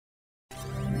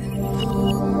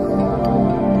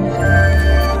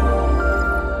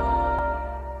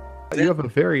You have a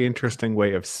very interesting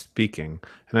way of speaking,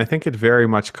 and I think it very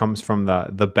much comes from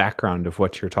the background of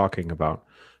what you're talking about.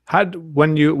 Had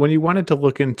when you wanted to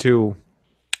look into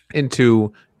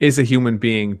is a human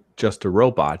being just a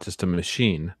robot, just a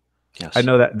machine? I Yes.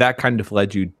 know that that kind of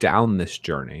led you down this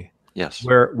journey. Yes.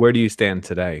 Where do you stand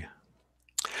today?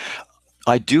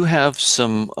 I do have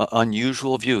some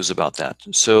unusual views about that.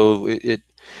 So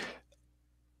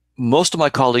most of my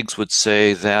colleagues would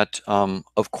say that,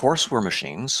 of course, we're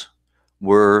machines.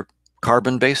 We're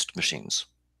carbon-based machines.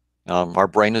 Our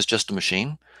brain is just a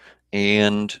machine,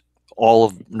 and all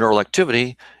of neural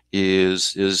activity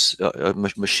is a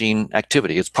machine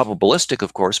activity. It's probabilistic,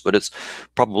 of course, but it's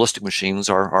probabilistic machines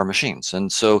are machines.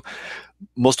 And so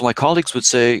most of my colleagues would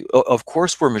say, of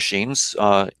course, we're machines,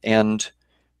 and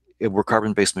we're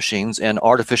carbon-based machines, and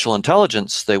artificial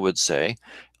intelligence, they would say,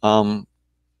 um,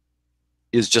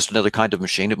 is just another kind of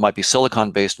machine. It might be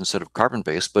silicon-based instead of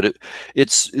carbon-based, but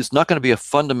it's not going to be a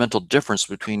fundamental difference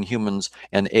between humans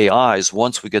and AIs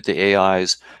once we get the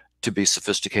AIs to be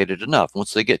sophisticated enough.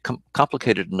 Once they get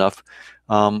complicated enough,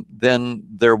 then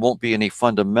there won't be any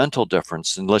fundamental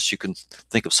difference unless you can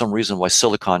think of some reason why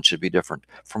silicon should be different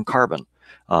from carbon.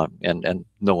 And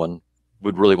no one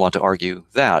would really want to argue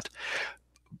that.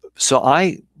 So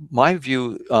my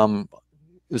view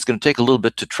is going to take a little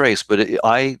bit to trace, but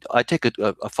I take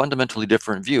a fundamentally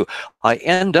different view. I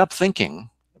end up thinking,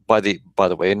 by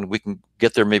the way, and we can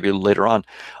get there maybe later on,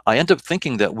 I end up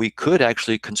thinking that we could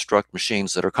actually construct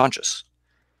machines that are conscious.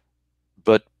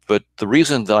 But the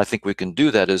reason that I think we can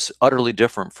do that is utterly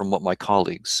different from what my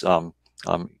colleagues um,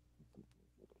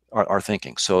 are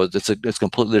thinking. So it's a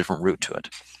completely different route to it.